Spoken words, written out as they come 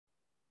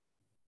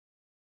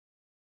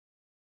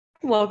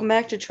Welcome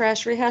back to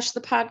Trash Rehash,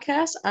 the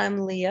podcast.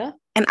 I'm Leah.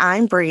 And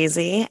I'm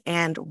Breezy,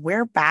 and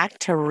we're back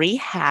to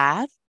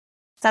rehab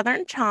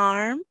Southern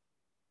Charm.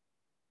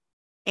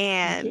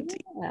 And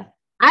Yeah.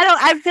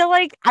 I feel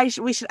like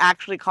we should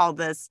actually call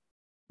this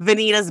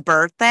Vanita's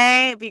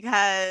birthday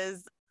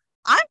because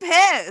I'm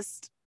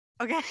pissed.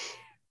 Okay.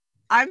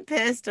 I'm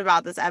pissed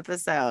about this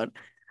episode.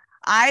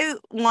 I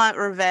want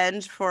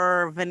revenge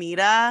for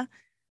Vanita.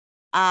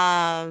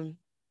 Um,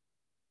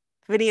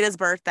 Vanita's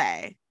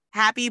birthday.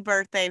 Happy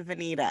birthday,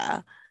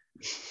 Vanita.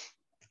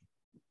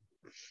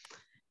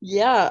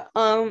 Yeah,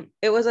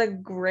 it was a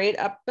great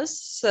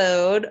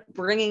episode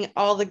bringing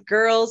all the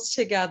girls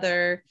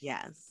together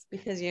Yes.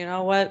 because you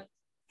know what?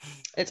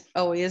 It's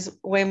always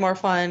way more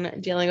fun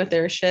dealing with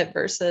their shit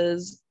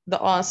versus the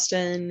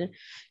Austin,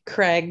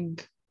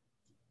 Craig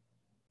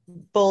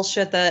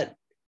bullshit that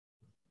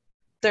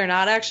they're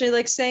not actually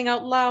like saying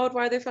out loud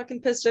why they're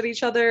fucking pissed at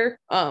each other,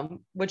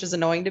 which is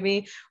annoying to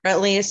me. Or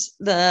at least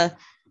the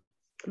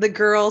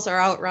girls are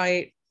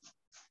outright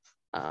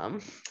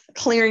um,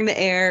 clearing the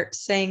air,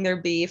 saying their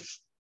beef.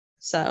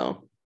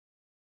 So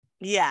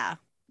Yeah.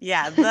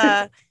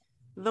 Yeah.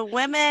 The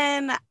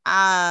women,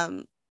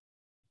 the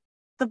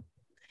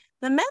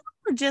the men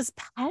are just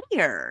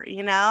pettier,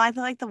 you know. I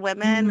feel like the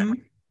women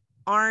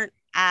Mhm.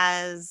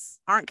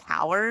 aren't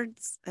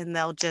cowards and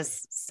they'll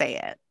just say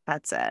it.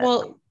 That's it.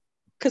 Well,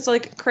 because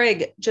like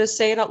Craig, just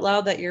say it out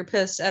loud that you're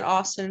pissed at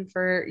Austin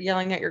for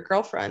yelling at your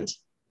girlfriend.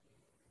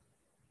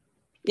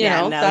 You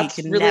Yeah, know, no, he that's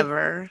could really,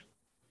 never.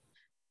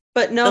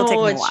 but It'll take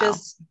no, him a it's while.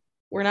 just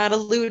we're not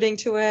alluding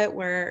to it.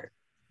 We're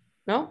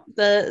no,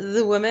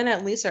 the women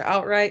at least are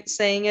outright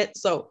saying it.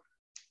 So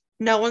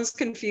no one's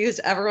confused.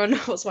 Everyone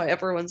knows why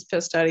everyone's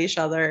pissed at each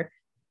other.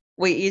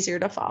 Way easier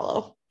to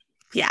follow.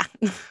 Yeah.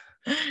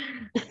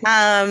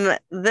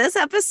 This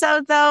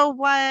episode though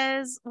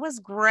was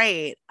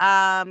great.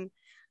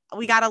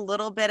 We got a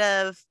little bit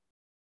of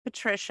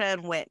Patricia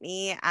and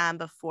Whitney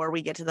before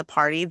we get to the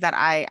party that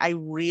I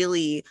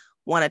really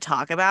want to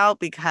talk about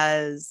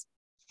because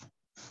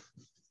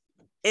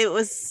it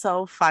was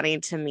so funny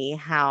to me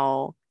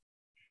how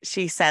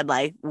she said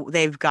like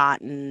they've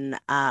gotten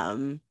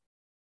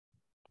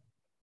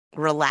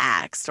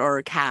relaxed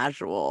or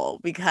casual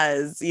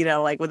because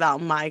like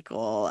without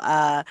Michael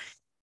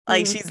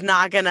like Mhm. she's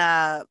not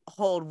gonna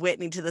hold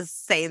Whitney to the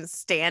same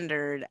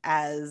standard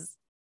as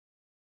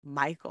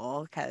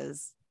Michael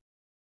because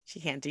she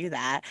can't do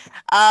that.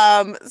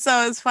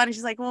 So it's funny.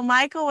 She's like, well,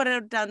 Michael would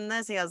have done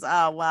this. He goes,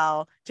 oh,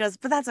 well,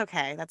 but that's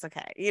okay. That's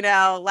okay.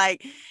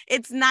 Like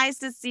it's nice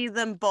to see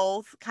them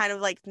both kind of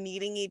like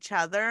needing each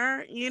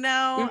other,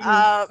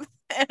 Mhm.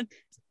 and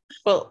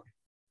Well,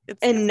 it's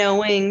and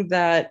knowing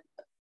that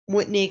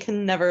Whitney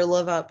can never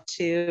live up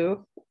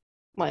to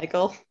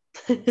Michael.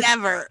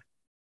 never.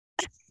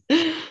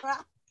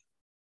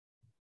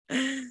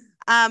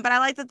 But I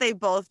like that they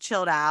both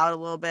chilled out a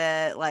little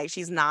bit. Like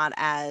she's not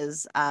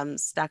as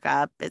stuck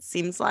up, it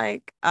seems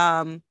like.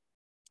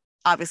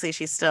 Obviously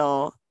she's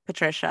still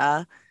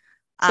Patricia.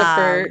 Except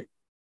for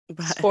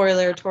But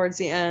spoiler towards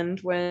the end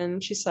when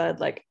she said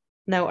like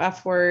no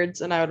F words,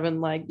 and I would have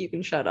been like, you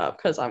can shut up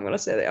because I'm gonna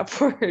say the F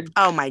word.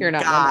 oh my You're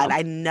not my God, mom.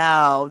 I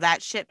know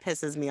that shit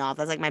pisses me off.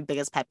 That's like my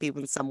biggest pet peeve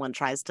when someone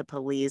tries to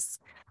police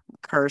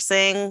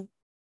cursing.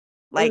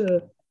 Like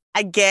Ugh.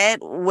 I get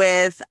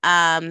with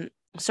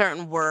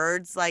certain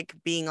words, like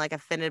being like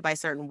offended by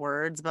certain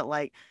words, but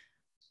like,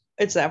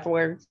 It's F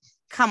word.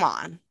 come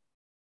on.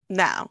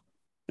 No,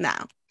 no.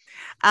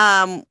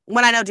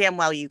 When I know damn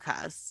well you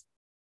cuss.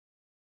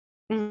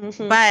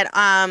 Mm-hmm. But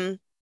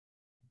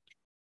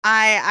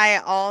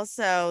I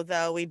also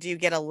though we do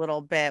get a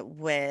little bit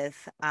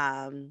with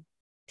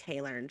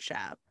Taylor and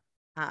Shep.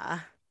 Uh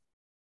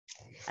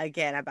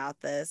again about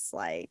this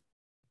like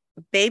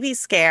baby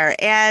scare.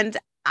 And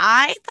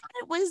I thought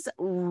it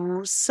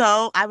was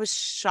so I was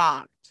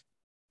shocked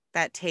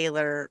that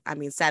Taylor, I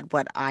mean, said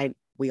what I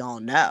we all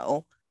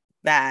know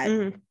that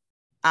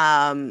Mm-hmm.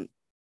 um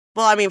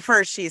well, I mean,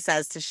 first she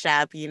says to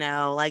Shep,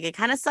 like it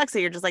kind of sucks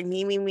that you're just like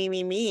me,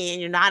 and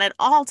you're not at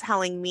all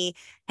telling me,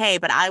 hey,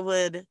 but I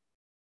would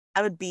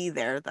be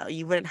there though.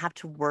 You wouldn't have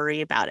to worry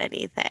about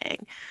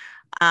anything.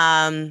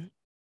 Um,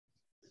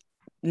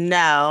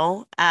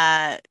 no.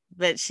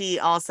 But she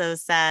also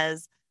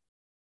says,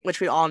 which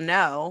we all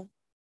know,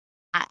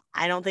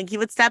 I don't think he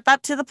would step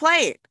up to the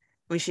plate.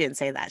 I mean, she didn't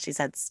say that. She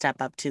said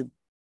step up to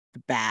the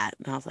bat.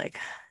 And I was like,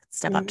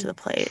 step up to Mm-hmm. the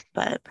plate,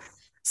 but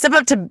step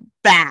up to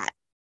bat.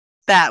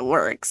 That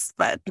works.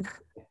 But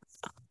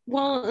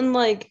Well, and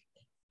like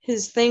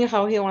his thing,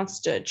 how he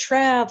wants to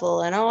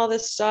travel and all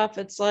this stuff.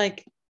 It's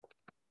like,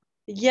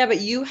 yeah, but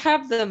you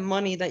have the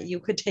money that you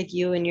could take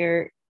you and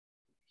your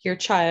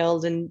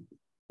child and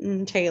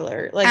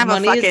Taylor. Like have a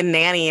money is fucking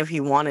nanny if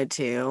you wanted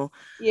to.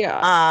 yeah.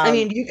 I Um,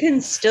 mean, you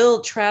can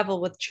still travel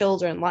with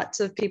children. Lots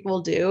of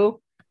people do,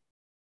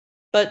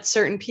 but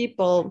certain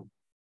people,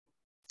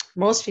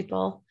 most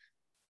people,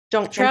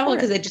 don't can't travel afford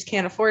because it. they just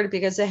can't afford it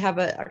because they have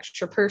an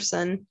extra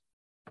person.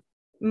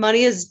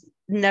 Money is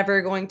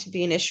never going to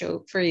be an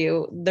issue for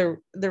you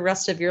the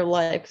rest of your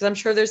life because I'm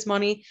sure there's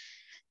money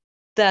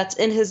that's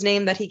in his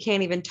name that he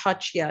can't even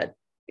touch yet.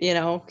 You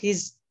know,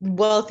 he's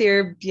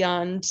wealthier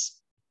beyond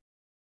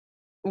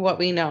what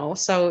we know.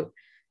 So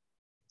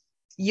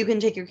you can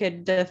take your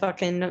kid to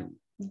fucking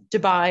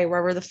Dubai,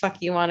 wherever the fuck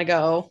you want to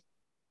go.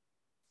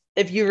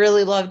 If you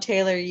really love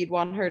Taylor, you'd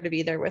want her to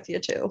be there with you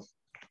too.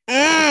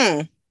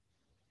 Mm.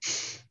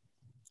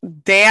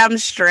 Damn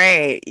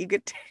straight. You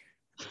could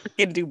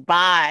in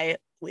Dubai,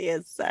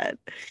 Leah said.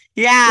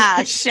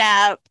 Yeah,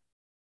 Shep.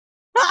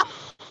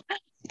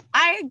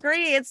 I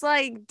agree. It's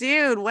like,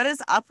 dude, what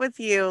is up with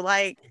you?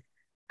 Like,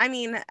 I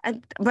mean,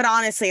 but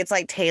honestly, it's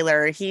like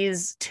Taylor.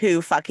 He's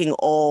too fucking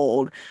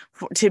old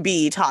to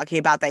be talking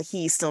about that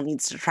he still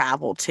needs to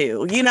travel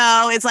too. You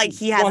know, it's like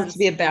he Wants hasn't. to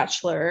be a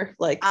bachelor.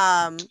 Like,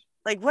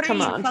 what are come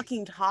you on.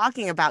 fucking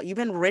talking about? You've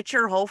been rich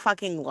your whole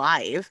fucking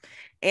life,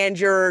 and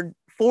you're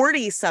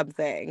 40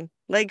 something.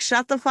 Like,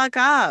 shut the fuck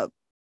up.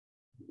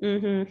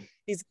 Mm-hmm.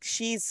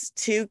 She's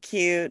too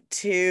cute,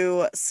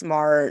 too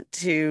smart,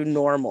 too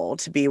normal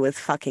to be with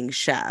fucking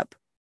Shep.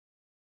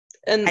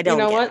 I And you don't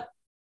know get it. what?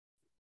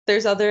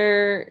 There's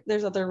other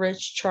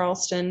rich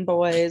Charleston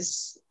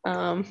boys.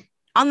 On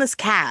this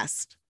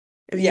cast,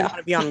 if you Yeah. want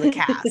to be on the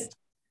cast.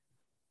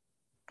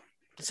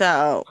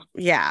 So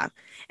yeah.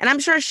 And I'm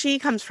sure she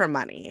comes from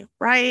money,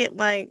 right?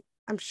 Like,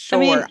 I'm I sure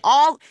mean,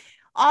 all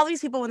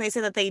these people, when they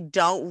say that they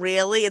don't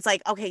really, it's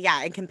like, okay,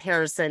 yeah, in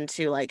comparison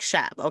to like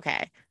Shep,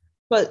 okay.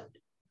 but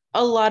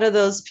a lot of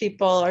those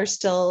people are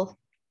still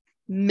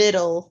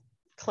middle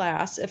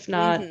class, if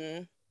not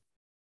Mm-hmm.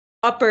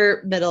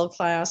 upper middle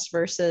class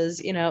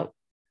versus,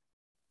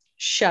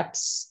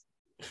 Shep's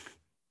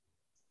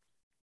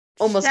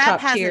almost Shep top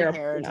has tier.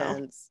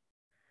 inheritance.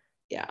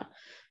 Yeah.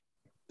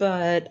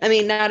 But I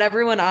mean, not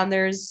everyone on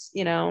there's,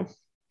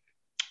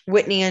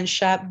 Whitney and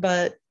Shep,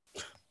 but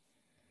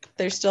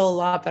they're still a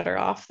lot better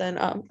off than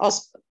I'll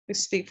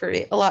speak for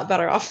me, a lot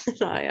better off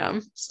than I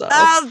am. So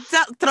Oh,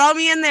 throw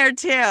me in there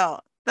too.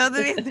 Throw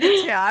me in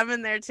there too. I'm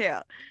in there too.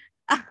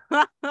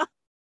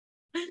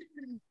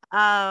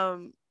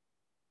 um,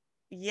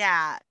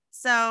 yeah.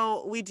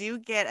 So we do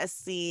get a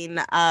scene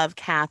of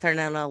Catherine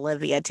and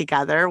Olivia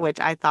together, which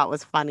I thought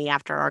was funny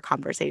after our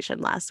conversation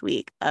last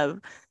week of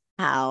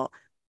how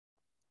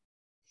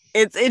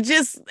it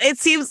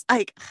seems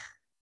like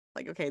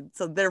okay,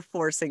 so they're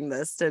forcing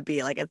this to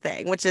be like a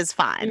thing, which is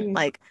fine. mm,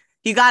 Like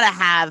you gotta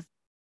have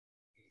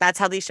that's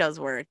how these shows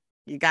work.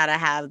 You gotta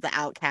have the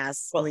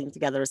outcasts well, linked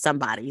together with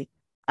somebody,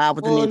 with a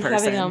well, new and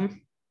having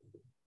person.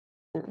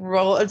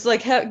 roll, it's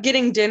like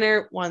getting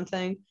dinner one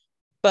thing,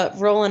 but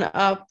rolling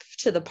up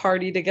to the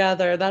party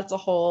together, that's a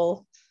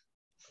whole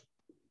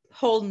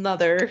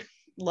nother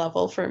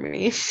level for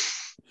me.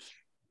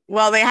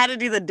 Well, they had to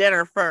do the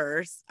dinner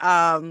first.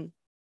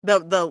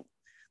 The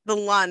the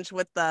lunch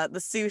with the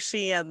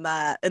sushi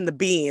and the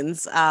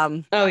beans.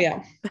 Oh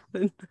yeah.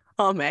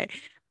 Oh May,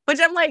 which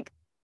I'm like,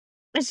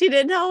 she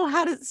didn't know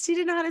how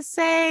to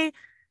say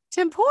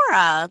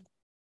tempura.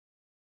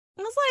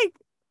 I was like,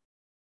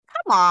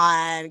 come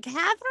on,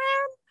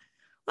 Catherine.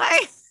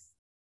 Like,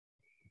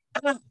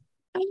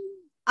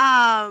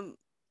 um,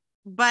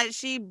 but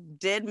she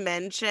did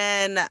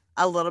mention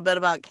a little bit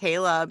about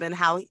Caleb and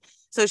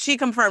so she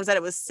confirms that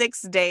it was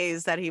 6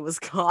 days that he was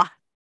gone,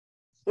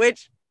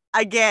 which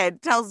again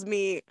tells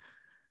me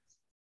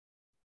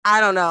I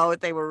don't know if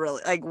they were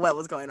really like what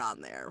was going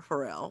on there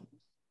for real.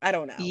 I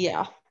don't know.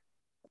 Yeah.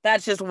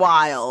 That's just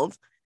wild.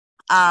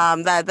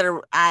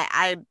 That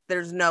I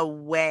there's no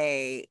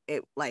way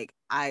it like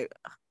I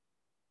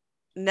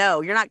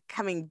no, you're not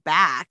coming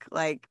back.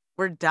 Like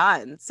we're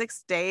done.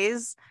 6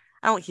 days.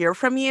 I don't hear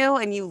from you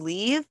and you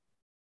leave.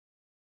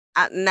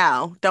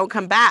 No, don't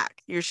come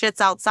back. Your shit's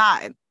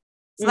outside.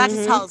 So that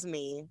just Mm-hmm. tells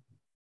me,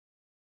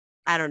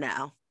 I don't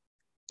know.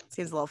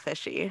 Seems a little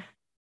fishy.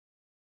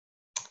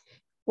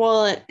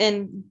 Well,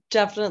 and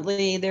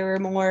definitely there were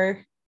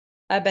more,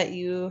 I bet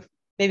you,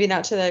 maybe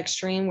not to the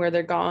extreme where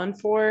they're gone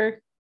for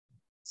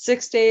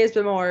 6 days,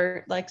 but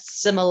more like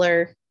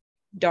similar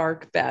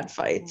dark bad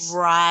fights.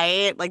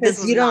 Right? Like this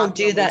Because was you not don't the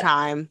do only that.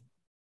 time.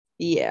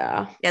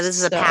 Yeah. Yeah, this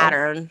is a So,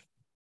 pattern.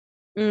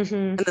 mm-hmm.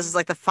 And this is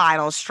like the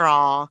final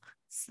straw.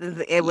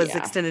 It was Yeah.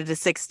 extended to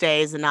 6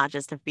 days and not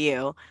just a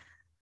few.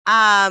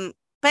 Um,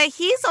 but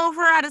he's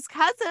over at his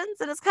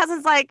cousin's, and his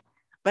cousin's like,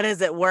 but is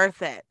it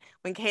worth it?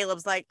 When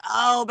Caleb's like,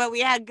 oh, but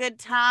we had good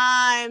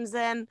times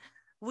and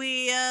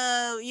we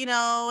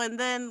and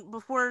then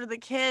before the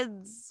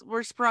kids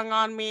were sprung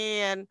on me,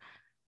 and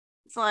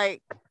it's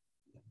like,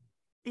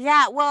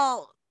 yeah,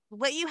 well,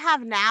 what you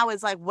have now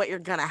is like what you're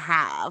gonna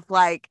have.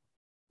 Like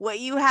what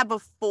you had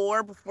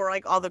before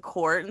like all the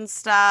court and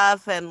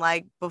stuff, and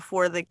like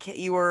before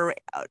you were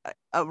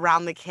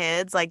around the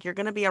kids, like you're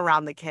gonna be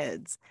around the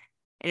kids,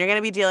 and you're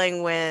gonna be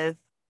dealing with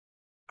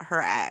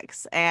her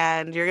ex,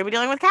 and you're gonna be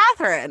dealing with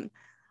Catherine.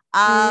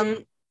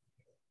 Mm-hmm.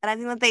 And I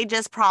think that they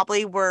just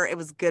probably were. It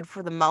was good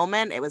for the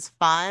moment. It was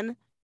fun,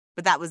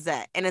 but that was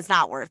it, and it's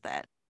not worth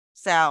it.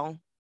 So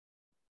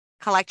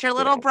collect your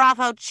little Yeah.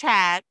 Bravo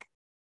check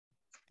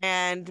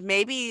and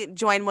maybe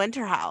join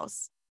Winter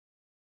House.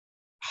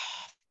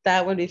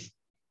 That would be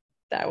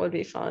that would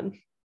be fun.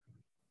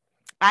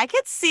 I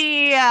could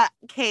see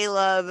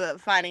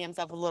Caleb finding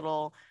himself a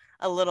little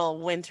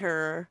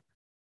winter,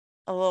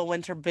 a little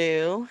winter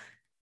boo.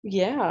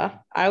 Yeah,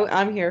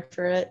 I'm here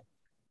for it.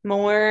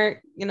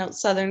 More,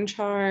 Southern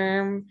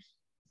Charm,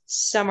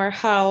 Summer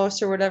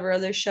House, or whatever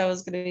other show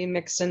is going to be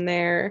mixed in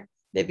there.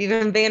 Maybe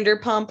even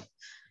Vanderpump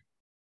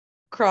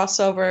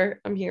crossover.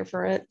 I'm here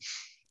for it.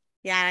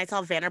 Yeah, and I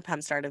saw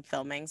Vanderpump started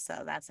filming,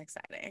 so that's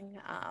exciting.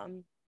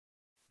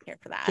 Here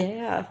for that.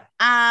 Yeah.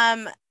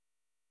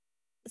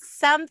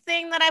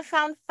 Something that I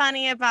found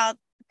funny about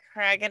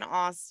Craig and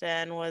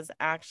Austin was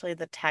actually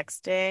the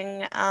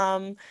texting.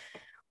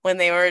 When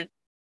they were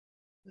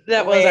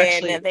That was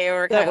actually that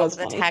coming up was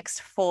with a funny.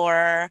 text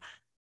for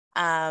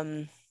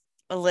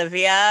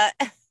Olivia.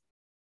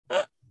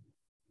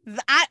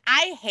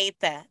 I hate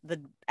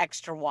the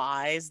extra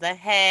Y's, the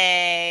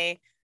hey.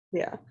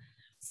 Yeah.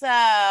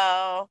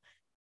 So,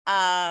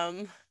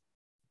 but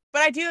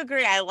I do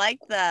agree. I like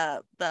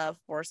the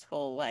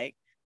forceful, like,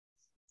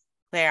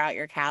 clear out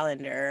your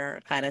calendar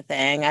kind of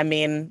thing. I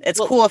mean, it's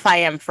cool if I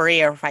am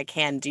free or if I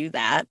can do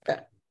that.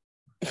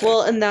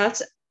 Well, and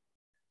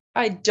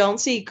I don't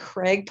see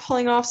Craig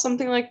pulling off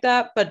something like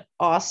that, but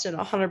Austin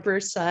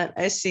 100%.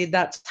 I see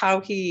that's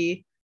how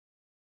he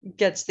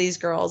gets these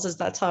girls, is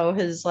that's how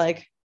his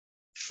like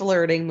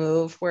flirting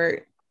move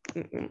where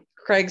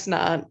Craig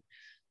couldn't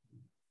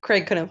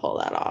pull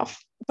that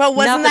off. But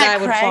wasn't Not that that I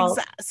would Craig's fall.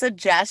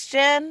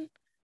 suggestion?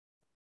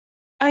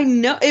 I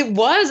know it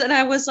was, and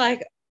I was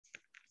like,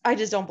 I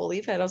just don't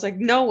believe it. I was like,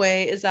 no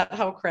way is that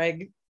how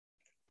Craig.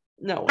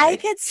 No way. I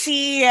could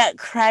see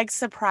Craig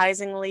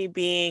surprisingly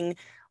being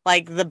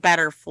like the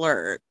better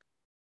flirt.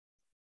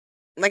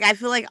 Like I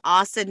feel like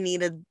Austin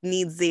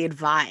needs the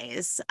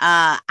advice.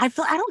 I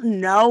don't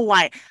know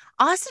why.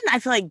 Austin, I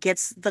feel like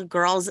gets the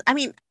girls. I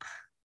mean,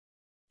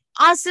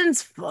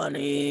 Austin's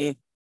funny.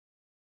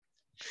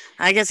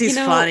 I guess he's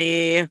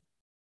funny.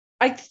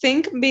 I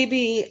think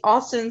maybe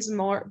Austin's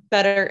more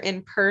better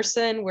in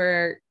person,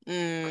 where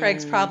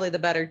Craig's probably the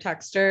better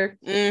texter.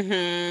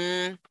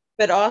 Mm-hmm.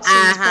 But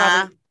Austin's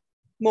probably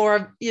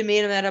more, you meet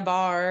him at a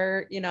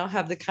bar,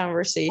 have the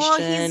conversation.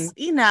 Well,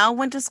 he's,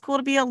 went to school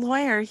to be a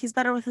lawyer. He's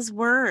better with his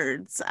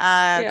words.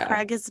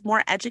 Craig is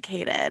more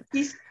educated.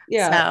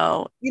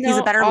 So he's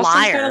a better Austin's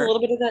liar. got a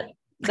little bit of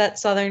that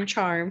Southern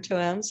charm to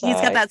him. So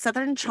he's got that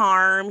Southern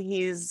charm.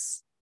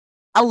 He's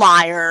a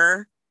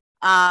liar.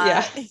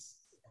 Yeah.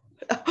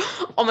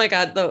 Oh my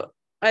God.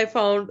 I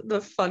found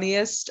the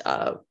funniest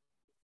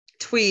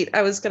tweet. If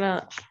I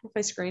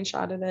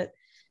screenshotted it,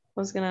 I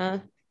was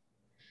gonna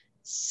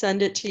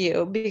send it to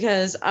you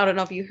because I don't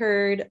know if you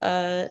heard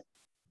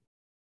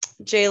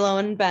J-Lo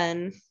and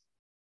Ben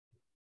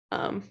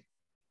got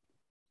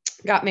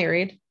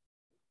married.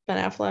 Ben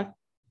Affleck.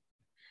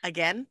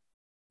 Again?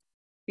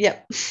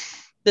 Yep.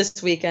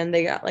 This weekend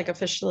they got like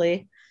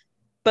officially.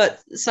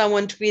 But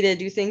someone tweeted,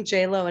 do you think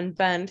J-Lo and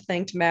Ben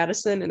thanked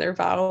Madison in their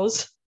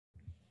vows?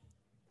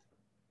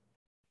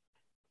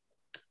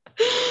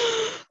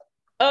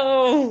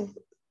 Oh,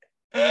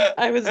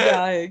 I was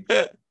dying.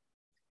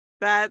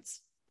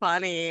 That's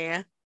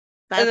funny.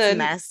 That's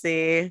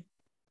messy.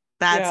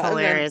 That's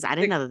hilarious. I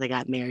didn't know that they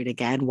got married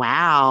again.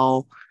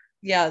 Wow.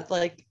 Yeah,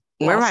 like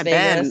where have I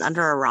been?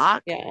 Under a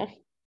rock? Yeah.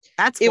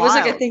 That's it wild. was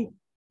like I think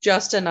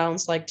just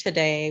announced like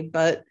today,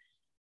 but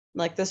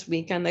like this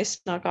weekend they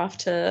snuck off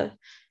to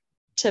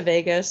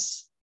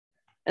Vegas.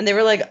 And they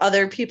were like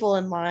other people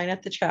in line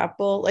at the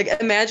chapel.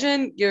 Like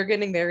imagine you're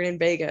getting married in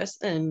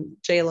Vegas and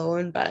J-Lo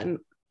and Ben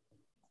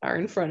are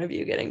in front of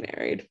you getting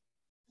married.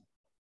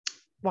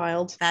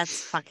 Wild.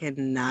 That's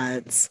fucking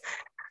nuts.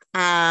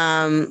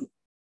 Well,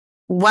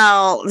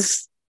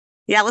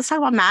 yeah, let's talk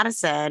about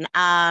Madison.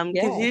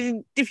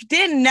 Because if you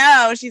didn't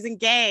know, she's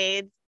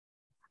engaged.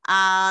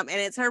 And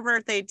it's her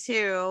birthday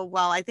too.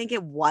 Well, I think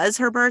it was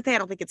her birthday. I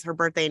don't think it's her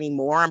birthday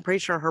anymore. I'm pretty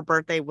sure her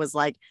birthday was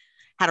like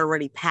had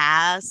already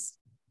passed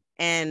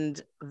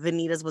and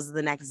Venita's was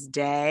the next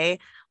day.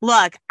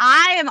 Look,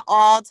 I am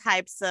all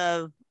types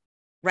of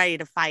ready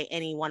to fight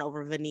anyone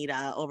over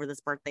Venita over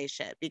this birthday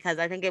shit because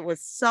I think it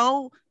was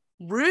so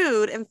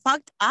rude and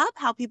fucked up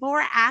how people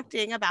were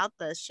acting about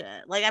this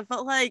shit. Like I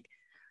felt like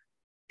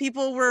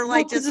people were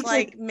like just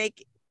like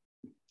make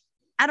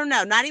I don't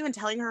know, not even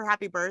telling her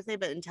happy birthday,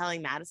 but in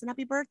telling Madison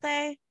happy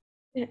birthday.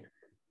 Yeah.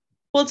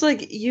 Well, it's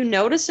like you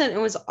noticed it. It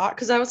was odd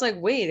because I was like,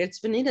 wait, it's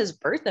Venita's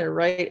birthday,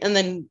 right? And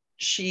then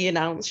she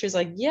announced, she was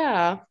like,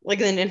 yeah. Like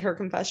then in her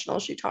confessional,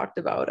 she talked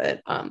about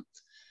it.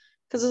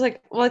 Because it's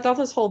like, well, I thought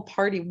this whole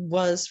party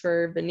was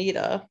for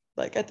Venita.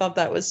 Like I thought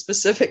that was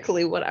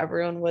specifically what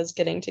everyone was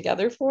getting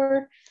together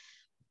for.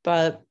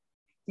 But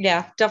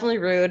yeah, definitely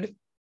rude.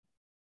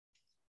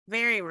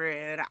 Very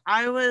rude.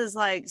 I was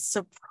like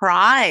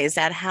surprised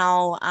at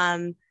how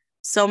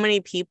so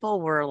many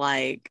people were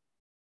like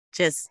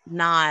just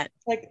not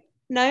like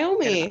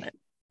Naomi.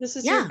 This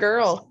is your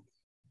girl.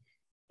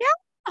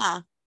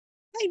 Yeah.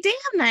 Like damn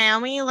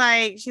Naomi.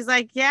 Like she's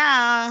like,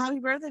 yeah, happy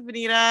birthday,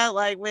 Venita.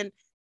 Like when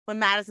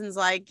Madison's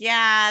like,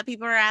 yeah,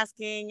 people are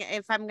asking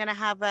if I'm gonna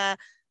have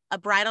a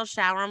bridal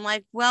shower. I'm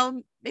like,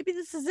 well, maybe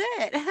this is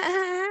it.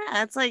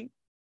 That's like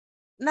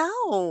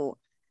No.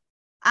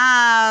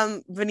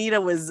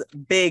 Vanita was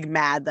big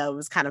mad though. It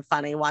was kind of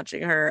funny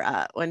watching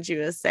her when she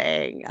was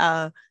saying,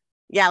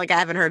 yeah, like I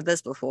haven't heard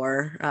this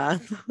before.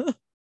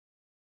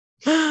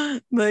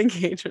 The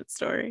engagement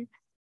story.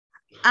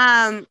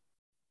 But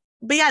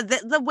yeah,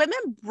 the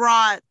women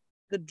brought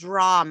the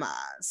drama.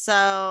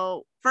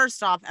 So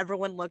first off,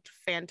 everyone looked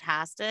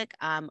fantastic.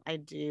 I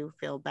do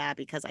feel bad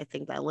because I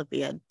think that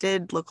Olivia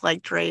did look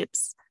like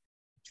drapes.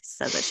 She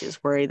said that she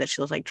was worried that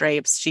she looked like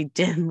drapes. She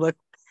did look.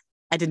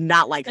 I did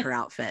not like her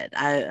outfit.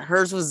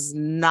 Hers was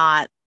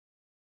not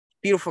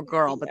beautiful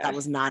girl, but that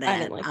was not I it.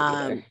 didn't like it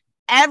either.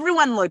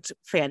 Everyone looked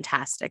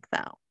fantastic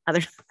though.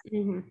 Other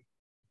Mm-hmm.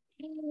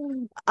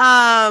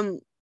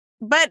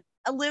 But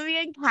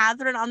Olivia and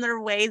Catherine on their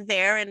way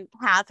there, and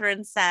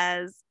Catherine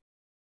says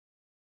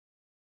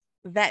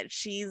that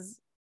she's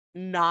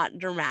not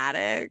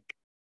dramatic.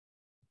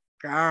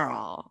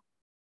 Girl.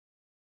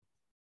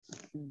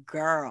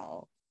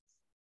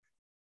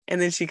 And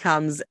then she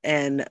comes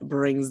and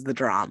brings the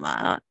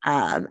drama.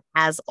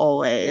 As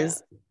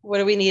always. Yeah. What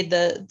do we need?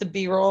 The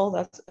B-roll?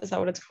 Is that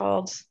what it's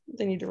called?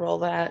 They need to roll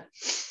that.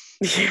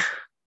 Yeah.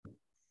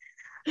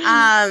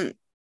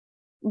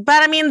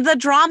 But I mean, the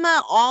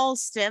drama all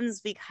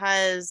stems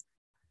because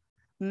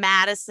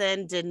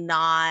Madison did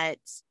not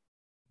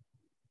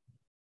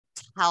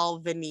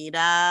tell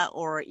Vanita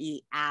or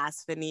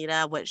ask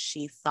Vanita what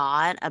she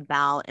thought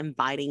about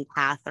inviting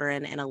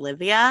Catherine and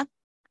Olivia.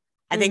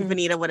 I think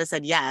Vanita would have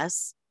said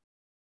yes,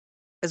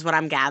 is what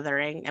I'm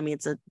gathering. I mean,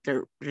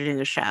 they're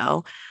doing a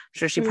show. I'm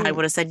sure she probably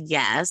would have said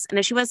yes. And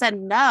if she would have said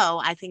no,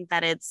 I think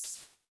that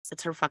it's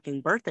her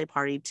fucking birthday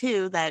party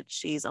too, that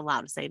she's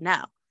allowed to say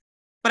no.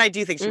 But I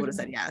do think she would have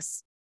said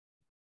yes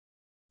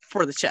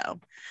for the show.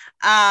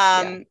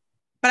 But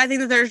I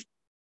think that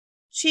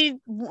she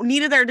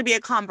needed there to be a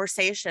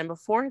conversation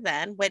before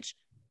then, which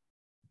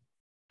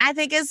I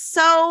think is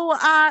so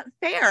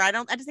fair. I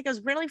just think it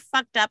was really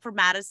fucked up for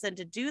Madison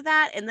to do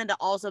that. And then to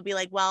also be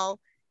like, well,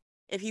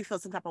 if you feel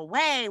some type of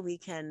way, we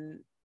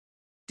can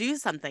do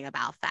something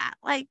about that.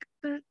 Like,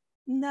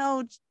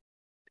 no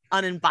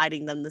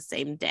uninviting them the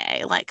same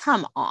day. Like,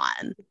 come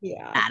on,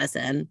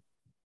 Madison.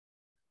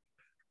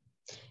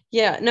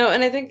 Yeah, no,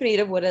 and I think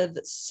Vanita would have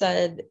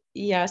said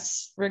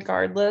yes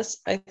regardless.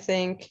 I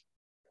think,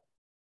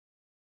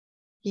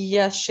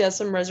 yes, she has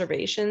some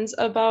reservations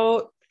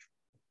about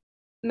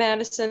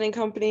Madison and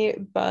company,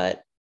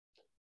 but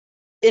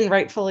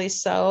rightfully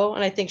so.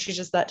 And I think she's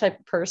just that type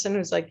of person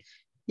who's like,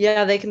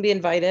 yeah, they can be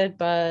invited,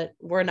 but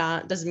we're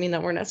not. Doesn't mean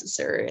that we're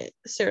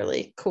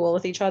necessarily cool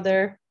with each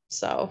other.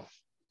 So,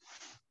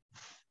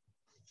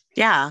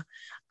 yeah.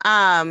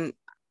 And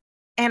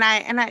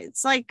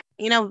it's like,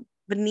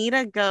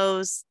 Vanita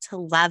goes to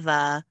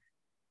Leva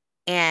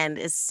and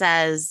it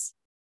says,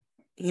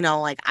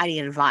 like, I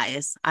need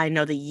advice. I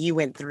know that you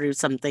went through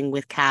something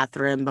with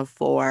Catherine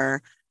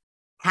before.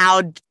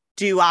 How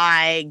do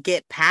I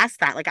get past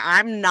that? Like,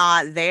 I'm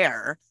not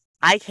there.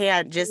 I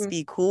can't just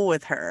be cool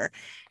with her.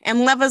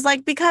 And Leva's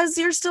like, because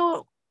you're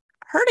still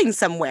hurting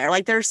somewhere.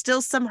 Like, there's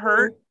still some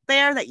hurt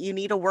there that you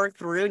need to work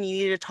through and you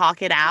need to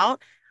talk it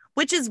out,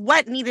 which is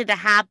what needed to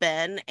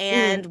happen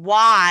and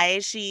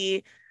why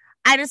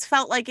I just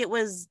felt like it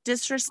was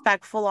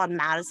disrespectful on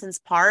Madison's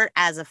part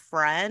as a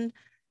friend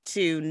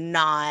to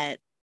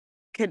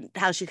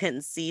how she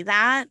couldn't see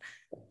that.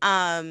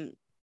 And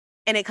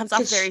it comes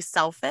off very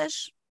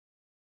selfish.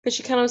 But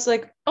she kind of was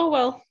like, oh,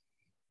 well.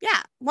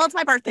 Yeah. Well, it's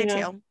my birthday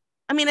too.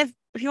 I mean, if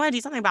you want to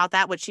do something about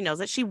that, which she knows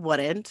that she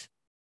wouldn't.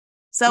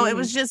 So it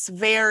was just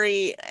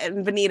very,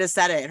 and Vanita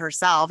said it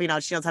herself, she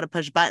knows how to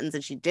push buttons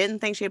and she didn't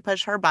think she'd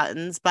push her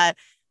buttons, but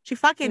she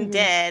fucking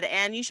did.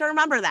 And you should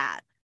remember that.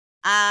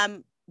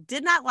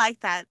 Did not like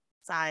that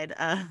side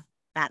of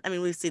that. I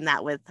mean, we've seen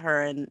that with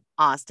her and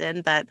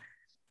Austin, but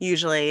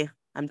usually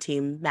I'm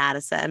team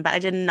Madison, but I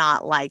did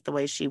not like the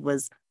way she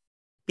was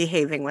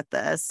behaving with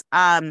this.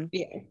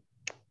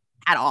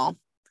 At all.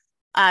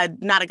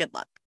 Not a good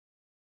look.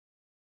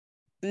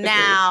 Agreed.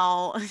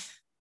 Now,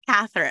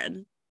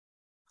 Catherine.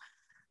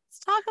 Let's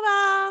talk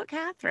about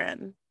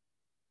Catherine.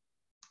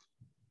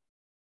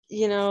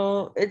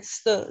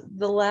 It's the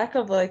lack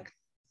of like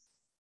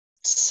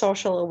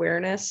social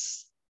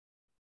awareness.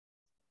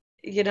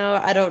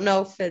 I don't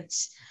know if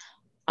it's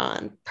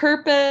on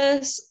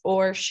purpose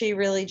or she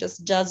really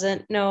just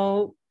doesn't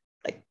know,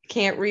 like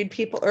can't read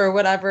people or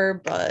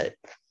whatever, but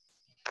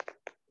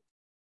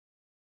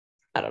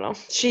I don't know.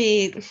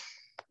 She's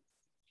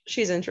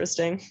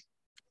interesting.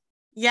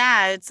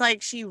 Yeah, it's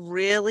like she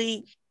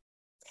really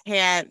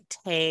can't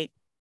take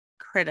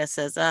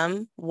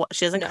criticism.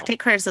 She doesn't take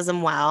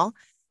criticism well.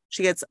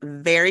 She gets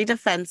very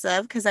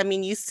defensive because, I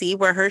mean, you see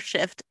where her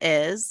shift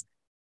is.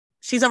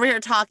 She's over here they're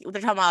talking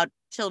about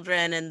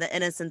children and the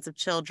innocence of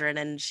children,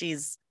 and she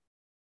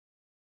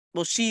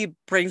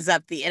brings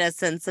up the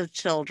innocence of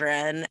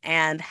children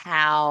and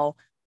how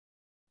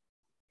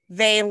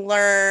they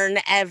learn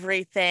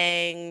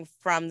everything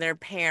from their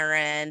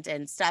parent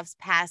and stuff's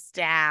passed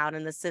down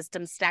and the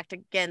system's stacked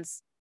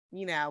against,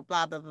 blah,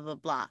 blah, blah, blah,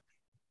 blah.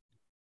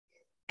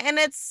 And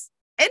it's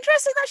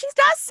interesting that she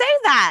does say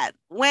that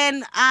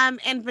when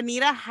and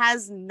Vanita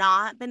has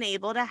not been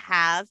able to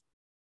have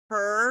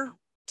her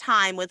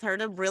time with her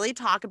to really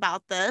talk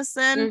about this,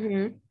 and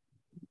Mm-hmm.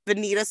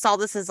 Vanita saw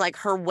this as like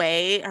her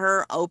way,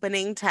 her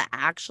opening to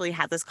actually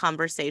have this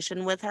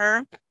conversation with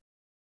her.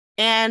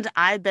 And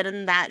I've been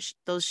in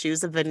those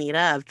shoes of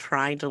Vanita of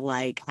trying to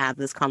like have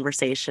this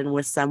conversation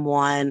with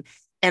someone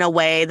in a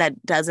way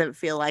that doesn't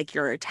feel like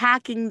you're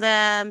attacking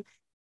them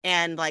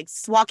and like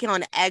walking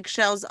on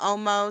eggshells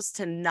almost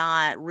to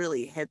not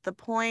really hit the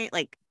point,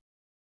 like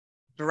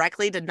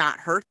directly to not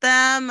hurt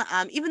them.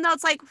 Even though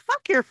it's like,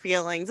 fuck your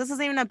feelings. This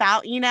isn't even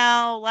about,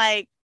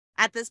 like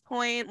at this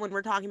point when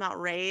we're talking about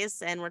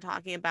race and we're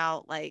talking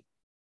about like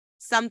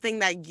something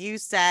that you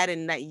said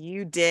and that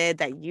you did,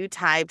 that you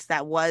typed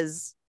that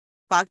was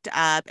fucked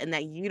up and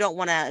that you don't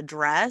want to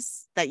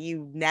address, that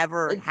you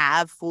never Like,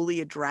 have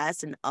fully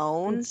addressed and and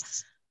owned.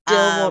 still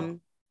won't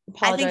Um,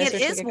 I think apologize it or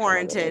take is accountability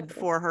warranted for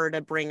for her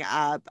to bring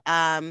up. it.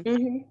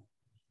 Mm-hmm.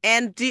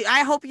 And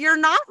I hope you're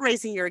not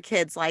raising your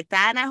kids like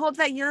that. And I hope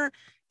that you're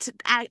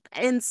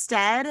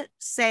instead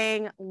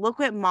saying, look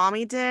what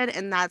mommy did,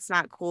 and that's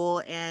not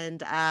cool. And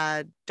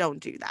don't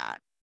do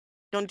that.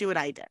 Don't do what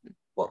I did.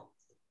 Well,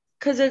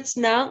 because it's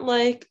not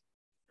like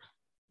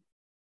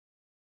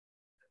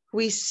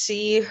we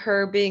see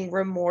her being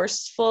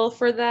remorseful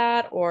for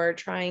that or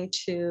trying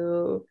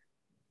to,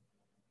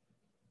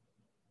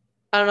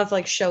 I don't know if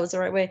like show is the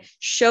right way,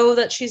 show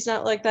that she's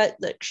not like that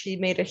she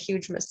made a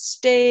huge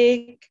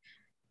mistake.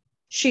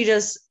 She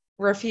just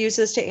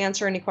refuses to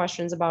answer any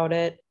questions about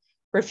it,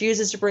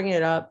 refuses to bring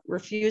it up,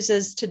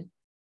 refuses to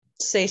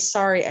say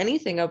sorry,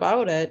 anything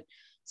about it.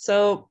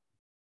 So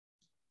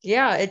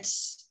yeah,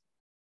 it's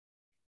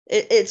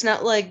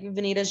not like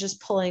Vanita's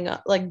just pulling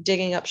up, like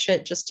digging up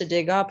shit just to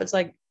dig up. It's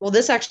like, well,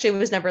 this actually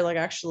was never like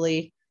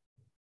actually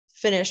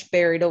finished,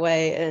 buried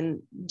away,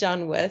 and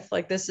done with.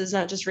 Like, this is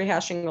not just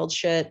rehashing old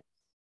shit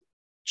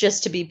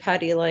just to be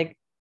petty. Like,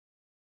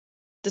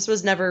 this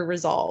was never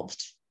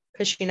resolved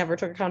because she never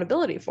took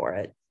accountability for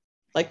it.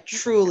 Like,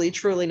 truly,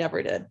 truly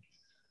never did.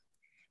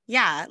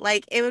 Yeah,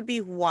 like it would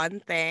be one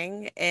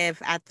thing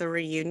if at the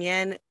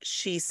reunion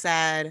she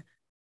said,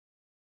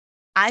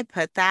 I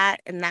put that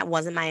and that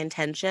wasn't my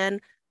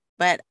intention,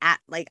 but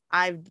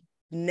I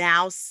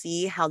now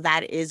see how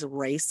that is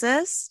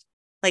racist.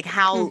 Like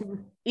how Mm-hmm.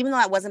 even though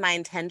that wasn't my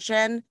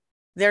intention,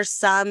 there's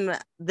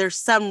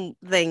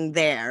something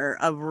there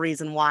of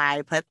reason why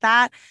I put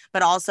that,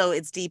 but also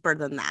it's deeper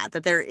than that.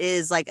 That there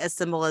is like a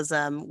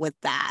symbolism with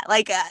that.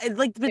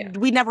 Yeah.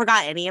 We never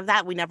got any of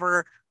that. We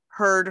never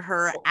heard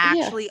her Yeah.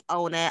 actually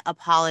own it,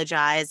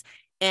 apologize,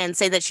 and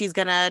say that she's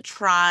gonna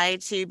try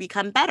to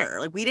become better.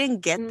 Like we didn't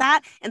get Mm.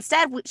 that.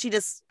 Instead, she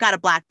just got a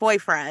black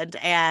boyfriend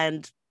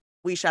and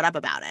we shut up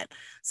about it.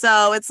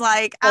 So it's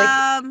like,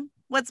 Like,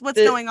 what's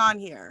the going on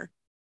here?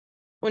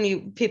 when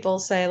you people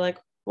say like,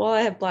 well,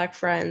 I have black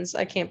friends,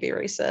 I can't be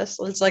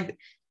racist. It's like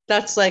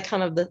that's like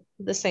kind of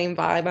the same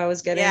vibe I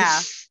was getting. Yeah.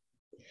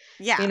 You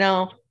Yeah.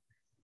 know,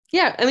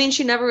 yeah, I mean,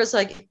 she never was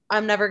like,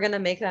 I'm never going to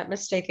make that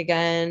mistake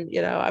again.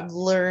 You know, I've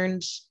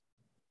learned,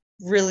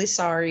 really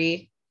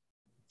sorry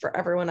for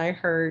everyone I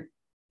hurt.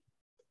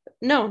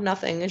 No,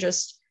 nothing. It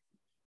just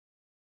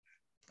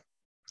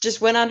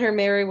went on her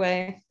merry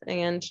way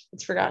and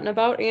it's forgotten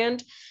about.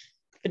 And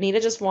Benita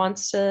just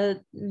wants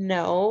to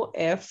know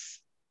if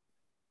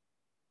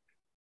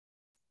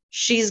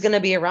she's going to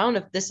be around,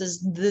 if this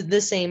is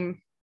the same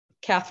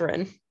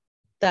Catherine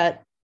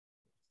that,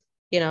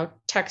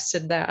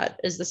 texted that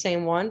is the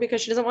same one,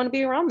 because she doesn't want to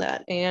be around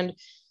that. And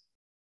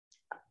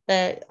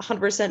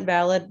 100%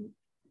 valid.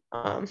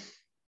 Um,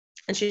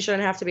 and she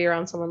shouldn't have to be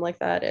around someone like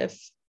that if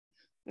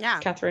Yeah.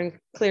 Catherine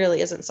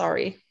clearly isn't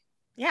sorry.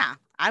 Yeah.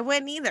 I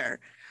wouldn't either.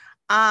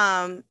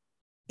 Um,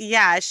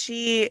 yeah,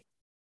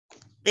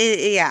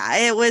 yeah,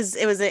 it was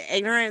an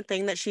ignorant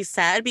thing that she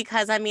said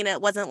because I mean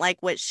it wasn't like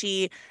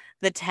the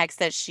text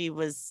that she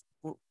was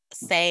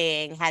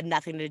saying had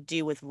nothing to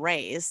do with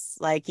race.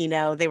 Like,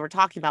 they were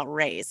talking about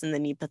race and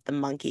then you put the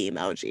monkey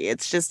emoji.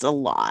 It's just a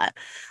lot.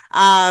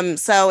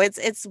 So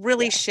it's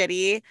really Yeah.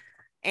 shitty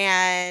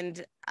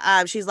and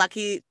she's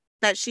lucky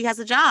that she has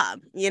a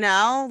job,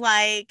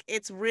 Like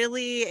it's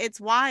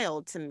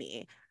wild to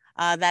me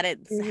that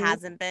it Mm-hmm.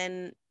 hasn't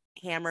been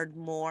hammered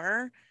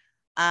more.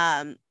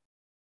 Um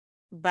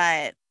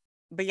but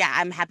yeah,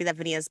 I'm happy that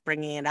Vanita's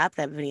bringing it up,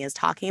 that Vanita's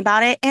talking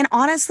about it. And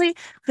honestly,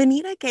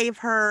 Vanita gave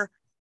her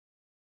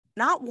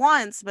not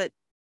once, but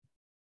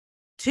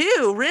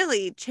two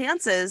really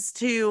chances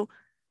to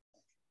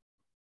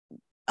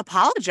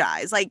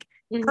apologize. Like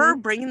her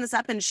Mm-hmm. bringing this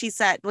up, and she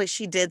said, like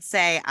she did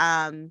say,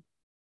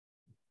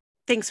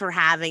 thanks for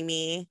having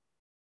me.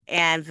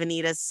 And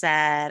Vanita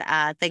said,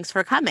 thanks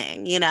for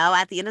coming,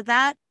 at the end of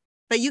that.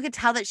 But you could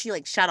tell that she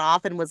like shut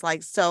off and was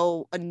like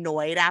so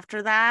annoyed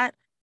after that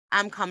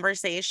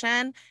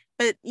conversation.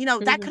 But that could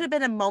Mm-hmm. have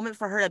been a moment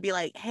for her to be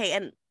like, hey,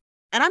 and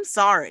I'm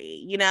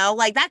sorry,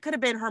 like that could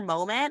have been her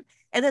moment.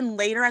 And then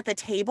later at the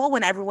table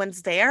when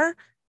everyone's there,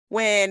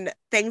 when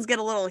things get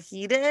a little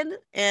heated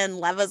and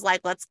Leva's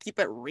like, let's keep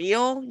it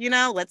real,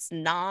 let's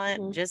not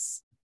Mm-hmm.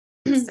 just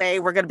say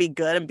we're gonna be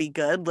good and be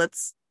good.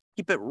 Let's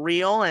keep it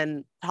real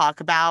and talk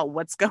about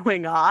what's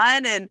going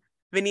on. And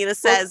Venita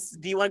says,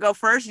 do you want to go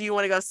first? Do you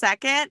want to go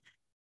second?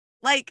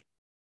 Like,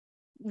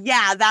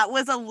 yeah, that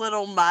was a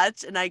little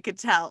much, and I could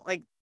tell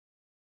like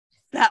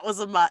that was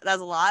a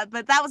lot.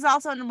 But that was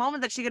also in a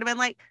moment that she could have been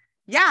like,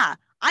 yeah,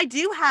 I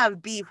do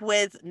have beef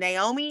with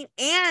Naomi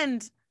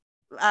and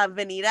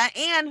Venita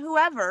and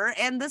whoever,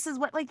 and this is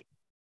what, like,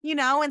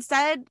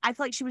 instead I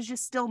feel like she was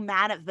just still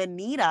mad at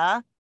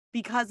Venita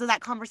because of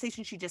that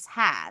conversation she just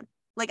had.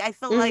 Like, I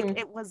feel like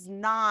it was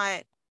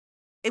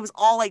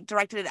all like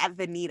directed at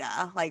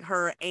Venita, like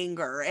her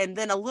anger, and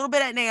then a little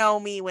bit at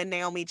Naomi when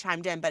Naomi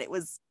chimed in, but it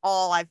was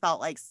all, I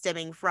felt like,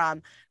 stemming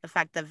from the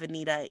fact that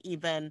Venita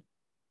even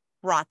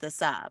brought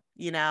this up.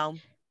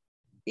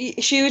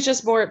 She was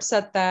just more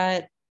upset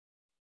that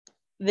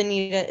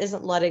Venita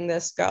isn't letting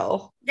this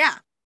go. Yeah.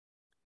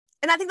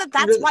 And I think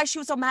that's why she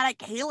was so mad at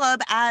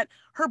Caleb at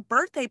her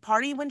birthday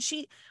party when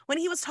he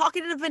was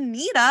talking to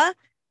Venita,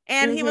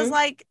 and he was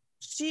like,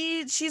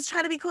 she's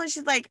trying to be cool, and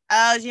she's like,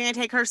 oh, she's gonna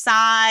take her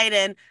side,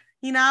 and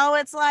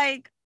it's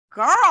like,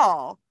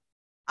 girl,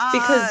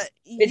 because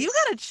you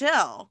gotta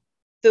chill.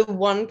 The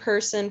one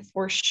person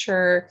for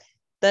sure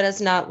that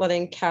is not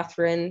letting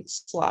Catherine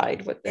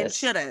slide with this. And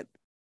shouldn't.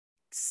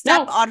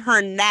 Step on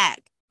her neck.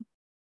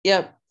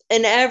 Yep.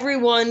 And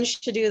everyone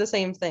should do the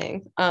same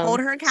thing. Hold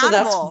her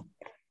accountable.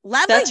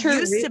 Leva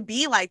used to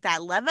be like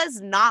that. Leva's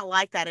not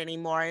like that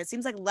anymore. It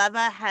seems like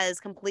Leva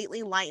has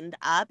completely lightened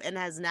up and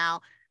has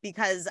now,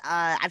 because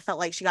I felt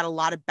like she got a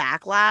lot of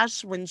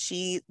backlash when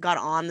she got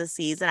on the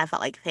season. I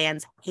felt like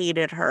fans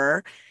hated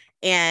her,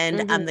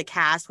 and the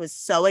cast was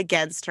so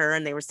against her,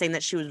 and they were saying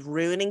that she was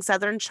ruining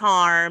Southern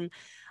Charm.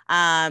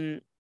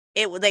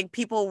 It was like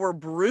people were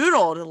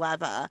brutal to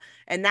Leva,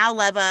 and now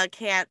Leva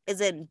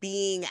isn't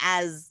being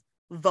as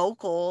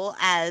vocal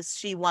as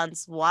she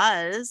once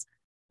was.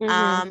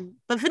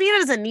 But Venita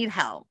doesn't need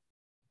help.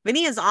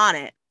 Venita's on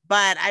it,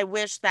 but I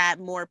wish that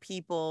more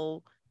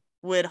people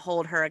would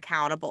hold her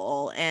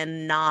accountable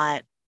and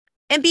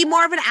be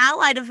more of an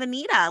ally to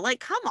Venita. Like,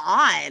 come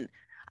on.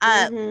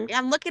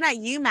 I'm looking at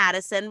you,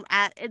 Madison.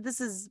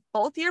 This is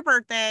both your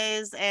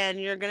birthdays, and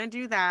you're gonna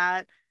do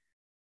that.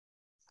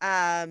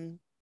 And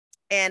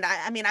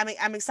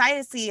I'm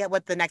excited to see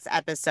what the next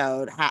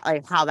episode,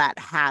 how that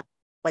happens,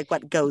 like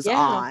what goes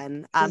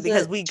on,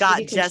 because we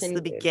got just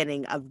the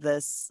beginning of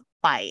this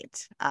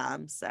fight.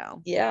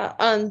 So yeah.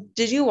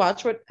 Did you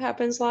watch What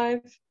Happens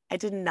Live? I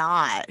did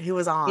not. Who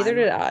was on? Neither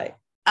did I.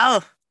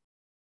 Oh,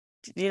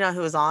 do you know who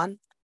was on?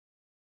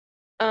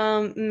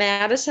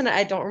 Madison.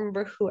 I don't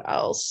remember who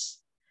else.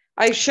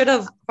 I should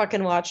have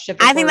fucking watched it.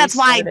 I think that's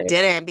why I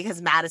didn't,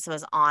 because Madison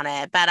was on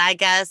it. But I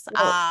guess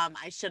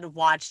I should have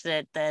watched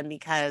it then,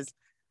 because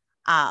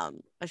I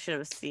should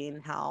have seen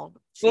how.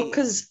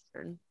 Because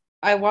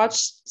I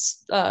watched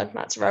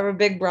not Survivor,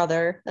 Big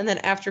Brother, and then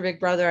after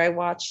Big Brother, I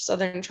watched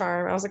Southern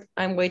Charm. I was like,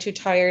 I'm way too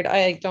tired.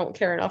 I don't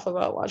care enough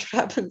about Watch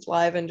What Happens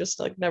Live, and just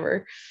like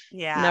never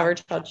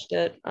touched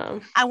it.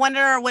 I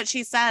wonder what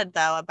she said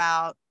though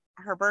about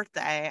her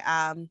birthday.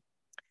 Well,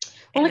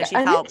 like,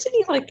 I didn't see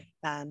any like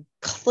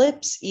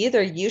clips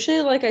either.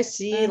 Usually, like I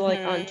see like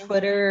on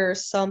Twitter or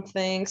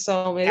something.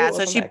 So maybe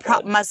so she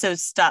must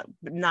have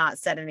not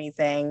said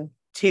anything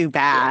too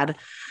bad.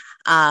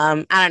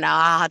 I don't know.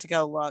 I'll have to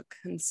go look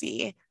and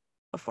see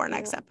before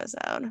next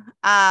episode.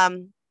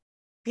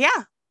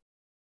 Yeah.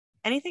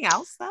 Anything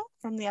else though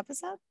from the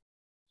episode?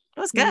 It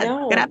was good.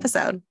 No. Good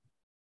episode.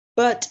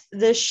 But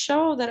the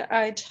show that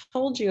I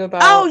told you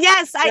about. Oh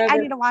yes, I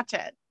need to watch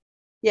it.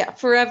 Yeah,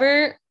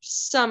 Forever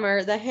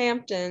Summer, The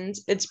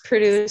Hamptons. It's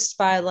produced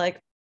by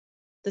like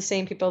the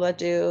same people that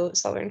do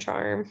Southern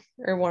Charm,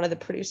 or one of the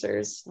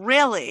producers.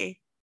 Really?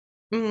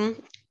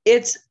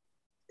 It's,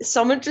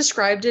 someone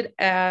described it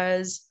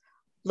as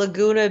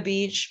Laguna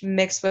Beach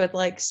mixed with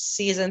like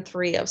season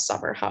 3 of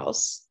Summer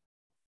House.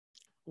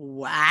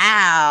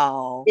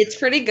 Wow. It's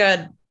pretty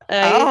good.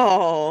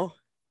 I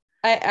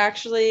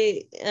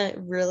actually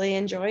really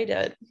enjoyed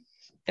it.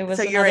 It was.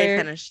 So you already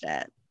finished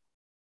it?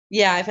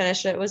 Yeah, I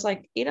finished it. It was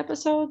like 8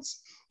 episodes.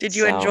 Did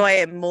you enjoy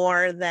it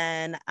more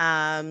than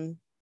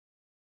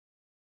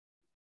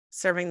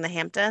Serving the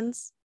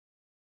Hamptons?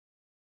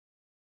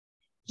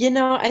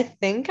 I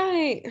think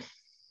I.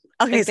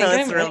 Okay, so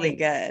it's really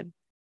good.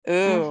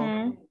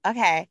 Ooh.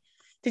 Okay.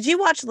 Did you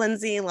watch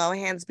Lindsay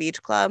Lohan's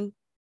Beach Club?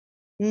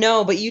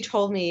 No, but you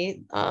told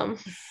me.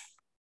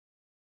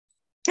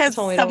 Because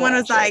someone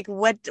was like,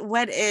 "What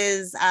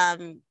is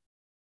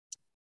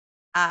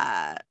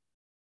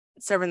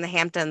Serving the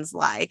Hamptons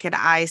like?" And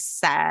I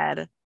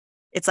said,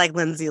 it's like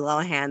Lindsay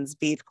Lohan's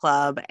Beach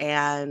Club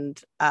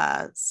and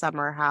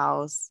Summer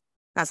House,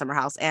 not Summer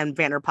House, and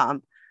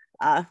Vanderpump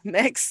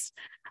mixed.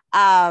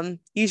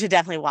 You should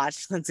definitely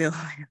watch Lindsay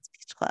Lohan's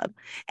Beach Club.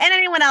 And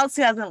anyone else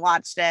who hasn't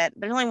watched it,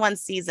 there's only one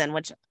season,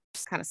 which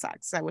kind of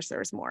sucks. I wish there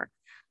was more.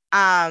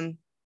 But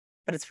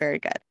it's very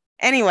good.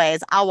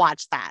 Anyways, I'll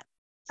watch that.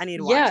 I need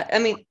to watch it. I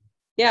mean,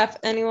 yeah, if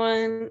any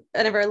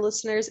of our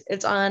listeners,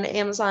 it's on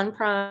Amazon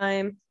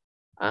Prime.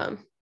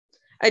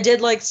 I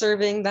did like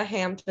serving the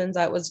Hamptons.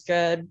 That was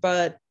good,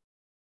 but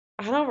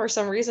I don't know, for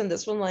some reason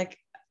this one, like,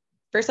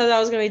 first I thought it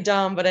was gonna be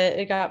dumb, but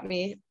it got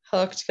me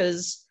hooked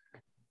because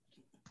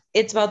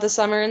it's about the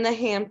summer in the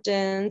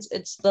Hamptons.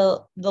 It's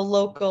the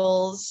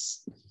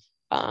locals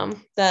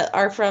that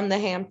are from the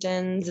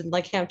Hamptons and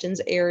like Hamptons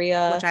which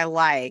area, I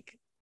like.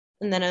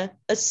 and then a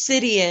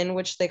cityan,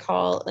 which they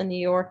call a New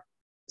York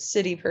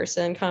City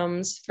person,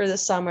 comes for the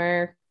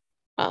summer,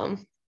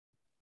 um,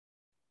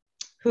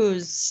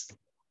 who's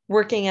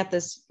working at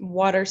this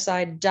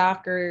waterside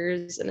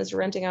dockers and is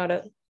renting out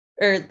a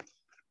or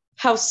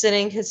house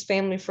sitting his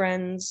family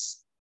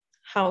friend's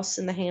house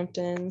in the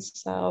Hamptons.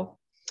 So,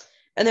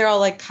 and they're all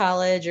like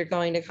college or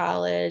going to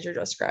college or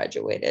just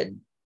graduated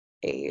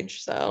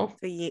age. So,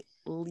 The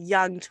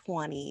young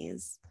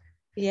 20s.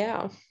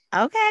 yeah.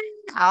 Okay,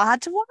 I'll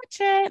have to watch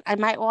it. I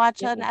might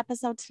watch Yeah. an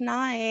episode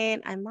tonight.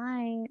 I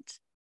might.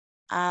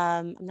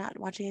 I'm not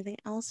watching anything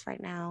else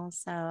right now,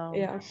 so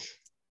Yeah.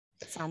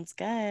 sounds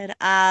good. So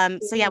yeah,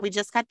 Yeah. we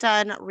just got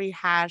done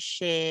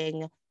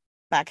rehashing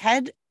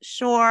Buckhead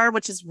Shore,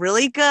 which is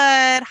really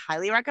good.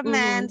 Highly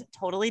recommend. Mm-hmm.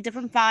 Totally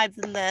different vibe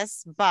than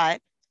this,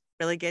 but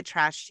really good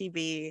trash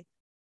TV.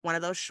 One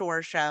of those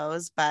shore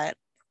shows, but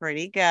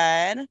pretty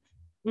good.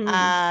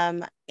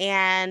 Mm-hmm.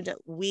 And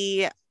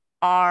we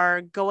are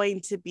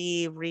going to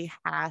be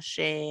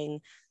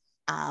rehashing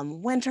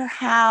Winter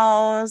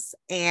House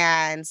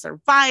and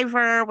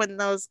Survivor when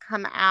those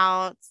come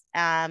out.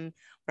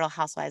 Real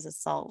Housewives of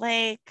Salt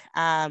Lake.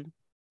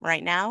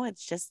 Right now,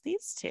 it's just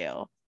these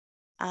two.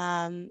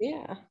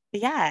 Yeah.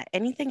 Yeah,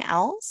 anything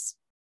else?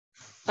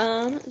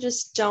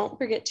 Just don't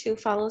forget to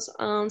follow us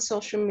on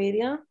social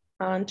media,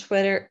 on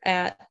Twitter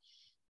at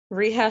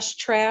Rehash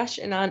Trash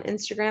and on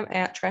Instagram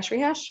at Trash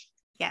Rehash.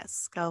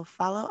 Yes, go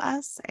follow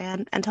us.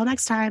 And until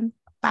next time,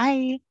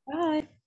 bye. Bye.